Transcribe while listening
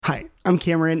Hi, I'm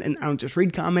Cameron, and I don't just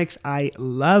read comics, I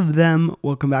love them.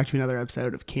 Welcome back to another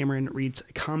episode of Cameron Reads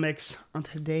Comics. On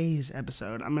today's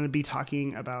episode, I'm going to be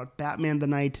talking about Batman the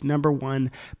Knight #1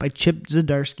 by Chip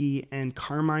Zdarsky and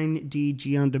Carmine Di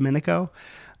Giandomenico.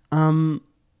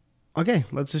 Okay,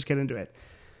 let's just get into it.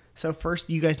 So first,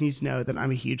 you guys need to know that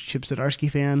I'm a huge Chip Zdarsky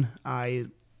fan. I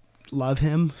love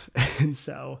him, and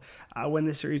so when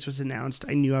this series was announced,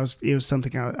 I knew it was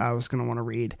something I was going to want to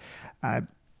read.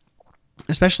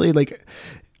 Especially like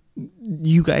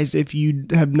you guys, if you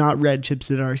have not read Chip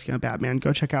Zdarsky on Batman,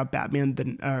 go check out Batman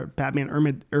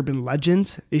Urban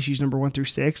Legends issues #1 through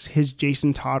 6. His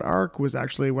Jason Todd arc was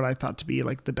actually what I thought to be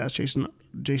like the best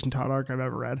Jason Todd arc I've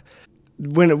ever read.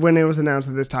 When it was announced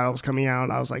that this title was coming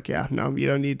out, I was like, yeah, no, you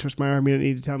don't need to twist my arm. You don't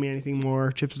need to tell me anything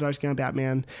more. Chip Zdarsky on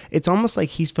Batman. It's almost like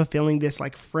he's fulfilling this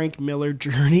like Frank Miller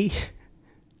journey.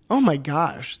 Oh my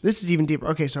gosh, this is even deeper.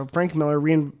 Okay, so Frank Miller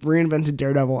reinvented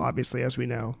Daredevil, obviously, as we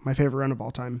know, my favorite run of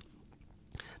all time.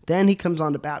 Then he comes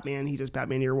on to Batman. He does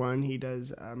Batman Year One. He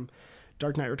does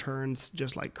Dark Knight Returns,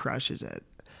 just like crushes it.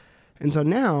 And so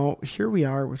now, here we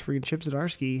are with freaking Chip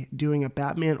Zdarsky doing a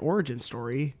Batman origin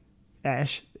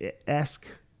story-esque.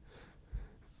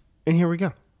 And here we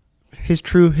go. His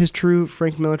true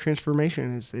Frank Miller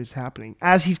transformation is happening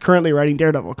as he's currently writing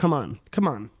Daredevil. Come on.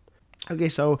 Okay,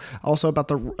 so also about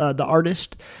the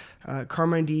artist,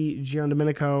 Carmine Di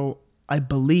Giandomenico, I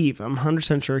believe, I'm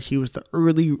 100% sure he was the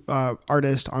early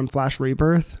artist on Flash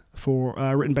Rebirth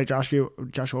written by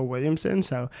Joshua Williamson.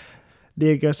 So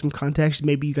there you go, some context.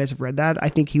 Maybe you guys have read that. I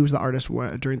think he was the artist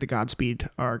during the Godspeed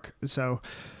arc. So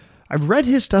I've read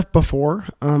his stuff before.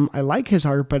 I like his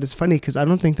art, but it's funny because I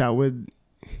don't think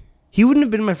he wouldn't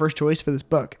have been my first choice for this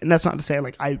book. And that's not to say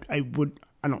like I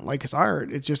don't like his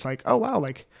art. It's just like, oh wow,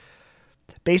 like,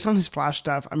 based on his Flash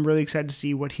stuff, I'm really excited to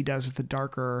see what he does with the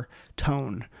darker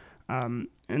tone. And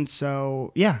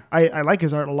so, yeah, I like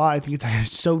his art a lot. I think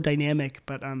it's so dynamic,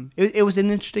 but it was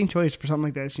an interesting choice for something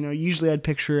like this. You know, usually I'd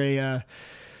picture a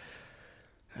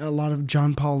lot of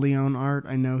John Paul Leon art.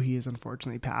 I know he is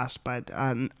unfortunately passed, but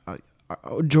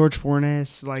George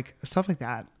Fornes, like stuff like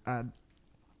that.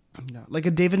 Like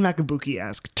a David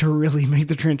Makabuki-esque to really make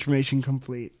the transformation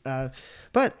complete.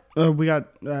 But we got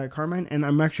Carmine, and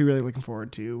I'm actually really looking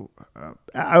forward to...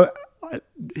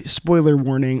 spoiler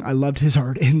warning, I loved his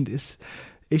art in this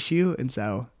issue, and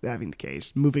so, that being the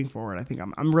case, moving forward, I think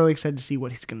I'm really excited to see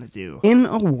what he's going to do. In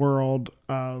a world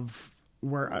of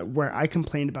where I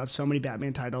complained about so many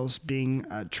Batman titles being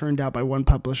churned out by one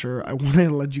publisher, I wanted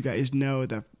to let you guys know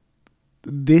that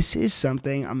this is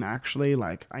something I'm actually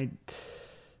like...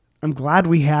 I'm glad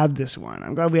we have this one.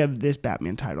 I'm glad we have this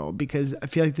Batman title because I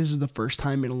feel like this is the first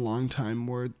time in a long time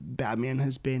where Batman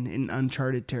has been in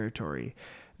uncharted territory.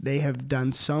 They have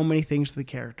done so many things to the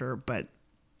character, but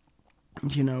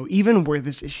you know, even where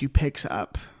this issue picks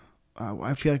up,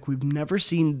 I feel like we've never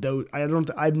seen those.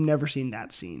 I've never seen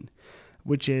that scene,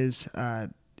 which is,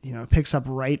 it picks up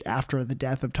right after the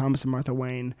death of Thomas and Martha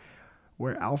Wayne,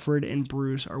 where Alfred and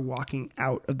Bruce are walking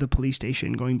out of the police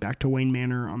station, going back to Wayne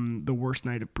Manor on the worst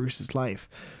night of Bruce's life.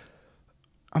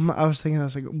 I was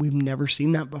like, we've never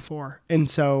seen that before. And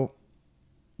so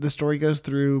the story goes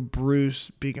through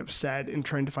Bruce being upset and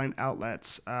trying to find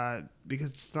outlets, because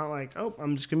it's not like, oh,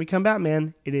 I'm just going to become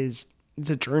Batman. It's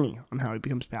a journey on how he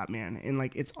becomes Batman. And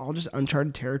like, it's all just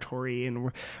uncharted territory,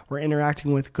 and we're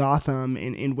interacting with Gotham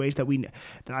in ways that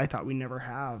I thought we never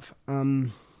have.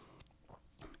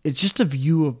 It's just a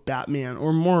view of Batman,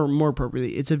 or more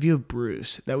appropriately, it's a view of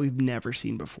Bruce that we've never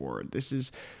seen before. This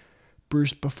is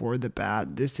Bruce before the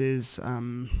Bat. This is,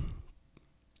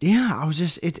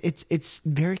 it's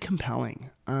very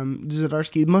compelling.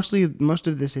 Zdarsky, most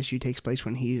of this issue takes place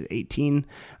when he's 18,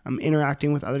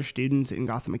 interacting with other students in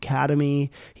Gotham Academy.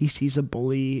 He sees a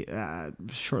bully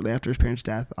shortly after his parents'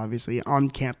 death, obviously, on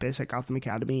campus at Gotham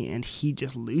Academy, and he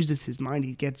just loses his mind.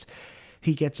 He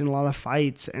gets in a lot of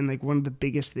fights, and like one of the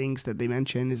biggest things that they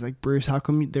mention is like, Bruce, how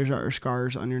come there's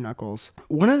scars on your knuckles?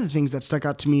 One of the things that stuck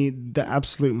out to me the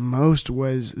absolute most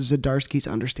was Zdarsky's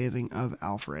understanding of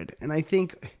Alfred. And I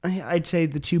think I'd say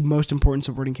the two most important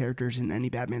supporting characters in any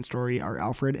Batman story are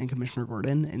Alfred and Commissioner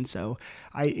Gordon. And so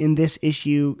in this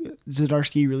issue,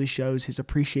 Zdarsky really shows his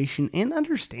appreciation and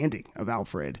understanding of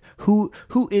Alfred. Who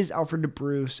is Alfred to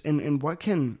Bruce, and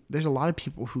there's a lot of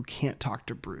people who can't talk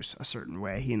to Bruce a certain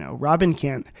way. You know, Robin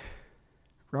can't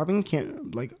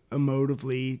like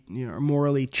emotively, or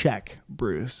morally check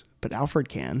Bruce, but Alfred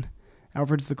can.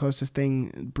 Alfred's the closest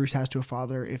thing Bruce has to a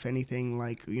father, if anything.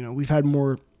 Like,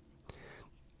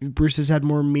 Bruce has had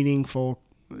more meaningful,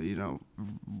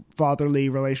 fatherly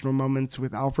relational moments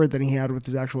with Alfred than he had with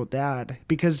his actual dad,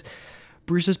 because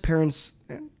Bruce's parents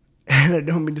And I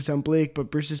don't mean to sound bleak,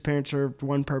 but Bruce's parents served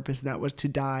one purpose, and that was to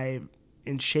die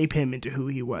and shape him into who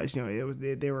he was.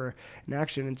 They were in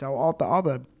action, and so all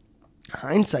the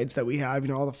hindsights that we have,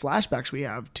 all the flashbacks we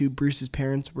have to Bruce's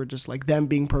parents were just like them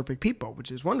being perfect people,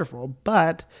 which is wonderful.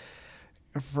 But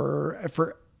for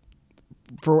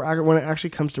when it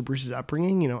actually comes to Bruce's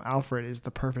upbringing, Alfred is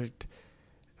the perfect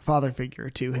father figure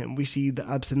to him. We see the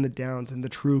ups and the downs and the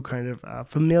true kind of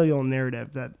familial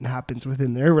narrative that happens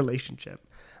within their relationship.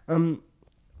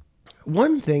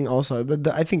 One thing also that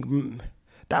I think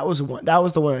that was the one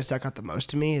that stuck out the most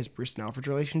to me is Bruce and Alfred's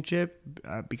relationship,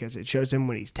 because it shows him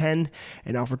when he's 10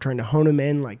 and Alfred trying to hone him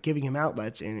in, like giving him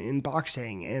outlets in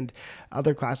boxing and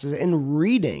other classes and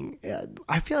reading.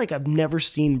 I feel like I've never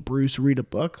seen Bruce read a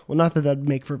book. Well, not that that'd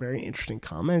make for very interesting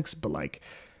comics, but like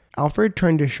Alfred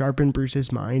trying to sharpen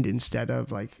Bruce's mind instead of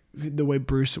like the way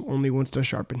Bruce only wants to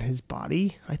sharpen his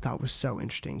body, I thought was so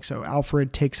interesting. So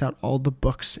Alfred takes out all the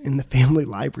books in the family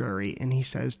library and he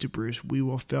says to Bruce, we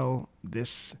will fill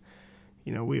this,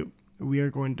 we are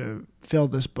going to fill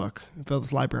this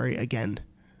library again,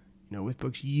 with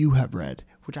books you have read,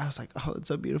 which I was like, oh, that's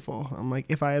so beautiful. I'm like,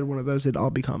 if I had one of those, it'd all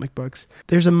be comic books.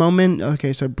 There's a moment,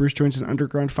 okay, so Bruce joins an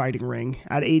underground fighting ring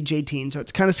at age 18, so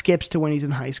it kind of skips to when he's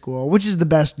in high school, which is the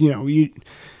best, we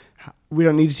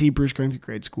don't need to see Bruce going through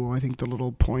grade school. I think the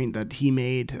little point that he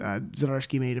made,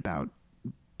 Zdarsky made about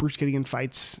Bruce getting in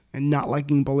fights and not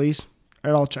liking bullies,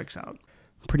 it all checks out.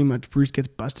 Pretty much Bruce gets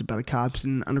busted by the cops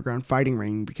in an underground fighting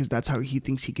ring because that's how he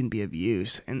thinks he can be of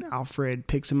use. And Alfred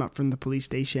picks him up from the police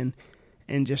station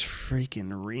and just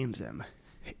freaking reams him.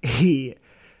 He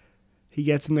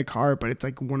gets in the car, but it's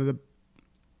like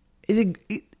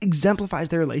it exemplifies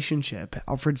their relationship.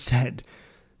 Alfred said,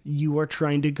 you are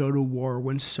trying to go to war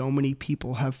when so many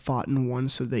people have fought and won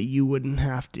so that you wouldn't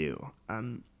have to.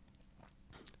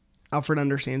 Alfred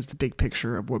understands the big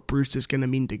picture of what Bruce is going to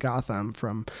mean to Gotham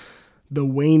from the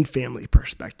Wayne family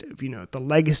perspective, the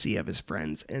legacy of his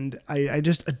friends. And I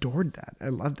just adored that. I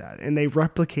love that. And they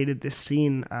replicated this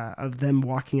scene of them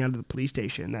walking out of the police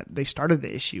station that they started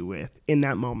the issue with in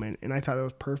that moment. And I thought it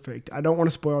was perfect. I don't want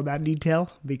to spoil that detail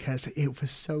because it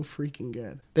was so freaking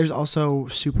good. There's also,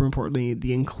 super importantly,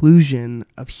 the inclusion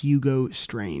of Hugo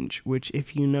Strange, which,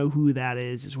 if you know who that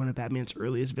is one of Batman's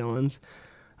earliest villains.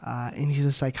 And he's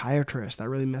a psychiatrist that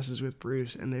really messes with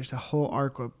Bruce. And there's a whole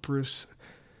arc of Bruce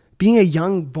being a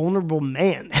young, vulnerable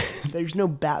man. There's no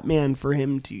Batman for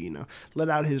him to, let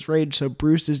out his rage. So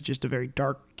Bruce is just a very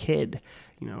dark kid.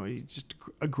 He's just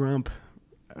a grump,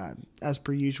 as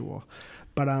per usual.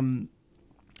 But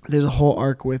there's a whole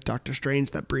arc with Doctor Strange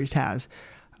that Bruce has.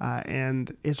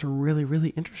 And it's really, really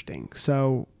interesting.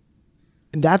 So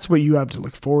that's what you have to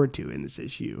look forward to in this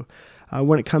issue.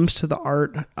 When it comes to the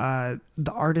art,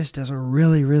 the artist does a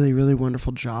really, really, really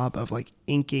wonderful job of like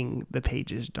inking the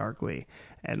pages darkly,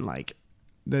 and like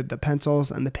the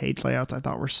pencils and the page layouts I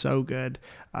thought were so good.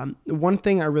 One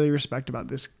thing I really respect about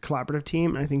this collaborative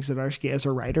team, and I think Zdarsky as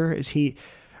a writer, is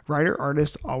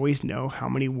artists always know how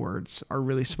many words are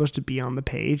really supposed to be on the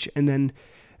page, and then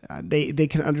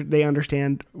they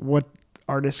understand what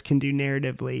artists can do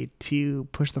narratively to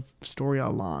push the story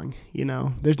along.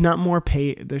 There's not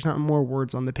more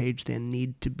words on the page than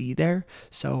need to be there.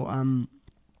 So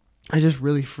I just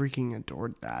really freaking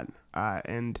adored that,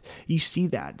 and you see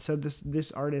that. So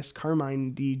this artist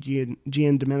Carmine Di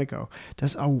Giandomenico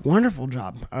does a wonderful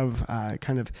job of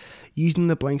kind of using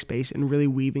the blank space and really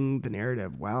weaving the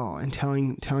narrative well and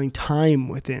telling time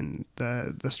within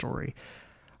the story.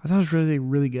 I thought it was really,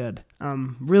 really good.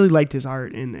 Really liked his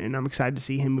art, and I'm excited to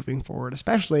see him moving forward,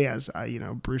 especially as,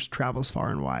 Bruce travels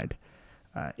far and wide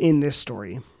in this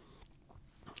story.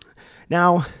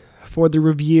 Now, for the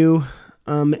review,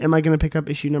 am I going to pick up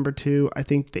issue number 2? I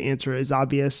think the answer is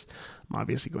obvious. I'm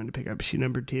obviously going to pick up issue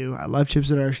number 2. I love Chip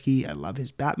Zdarsky. I love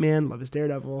his Batman, love his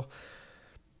Daredevil.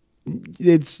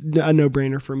 It's a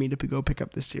no-brainer for me to go pick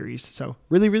up this series. So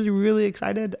really, really, really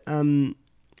excited.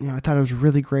 I thought it was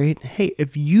really great. Hey,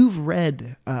 if you've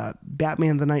read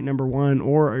Batman the Night #1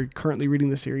 or are currently reading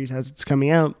the series as it's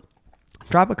coming out,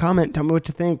 drop a comment. Tell me what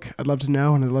you think. I'd love to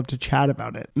know, and I'd love to chat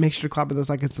about it. Make sure to clap those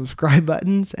like and subscribe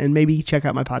buttons, and maybe check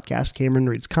out my podcast, Cameron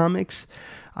Reads Comics.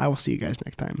 I will see you guys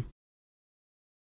next time.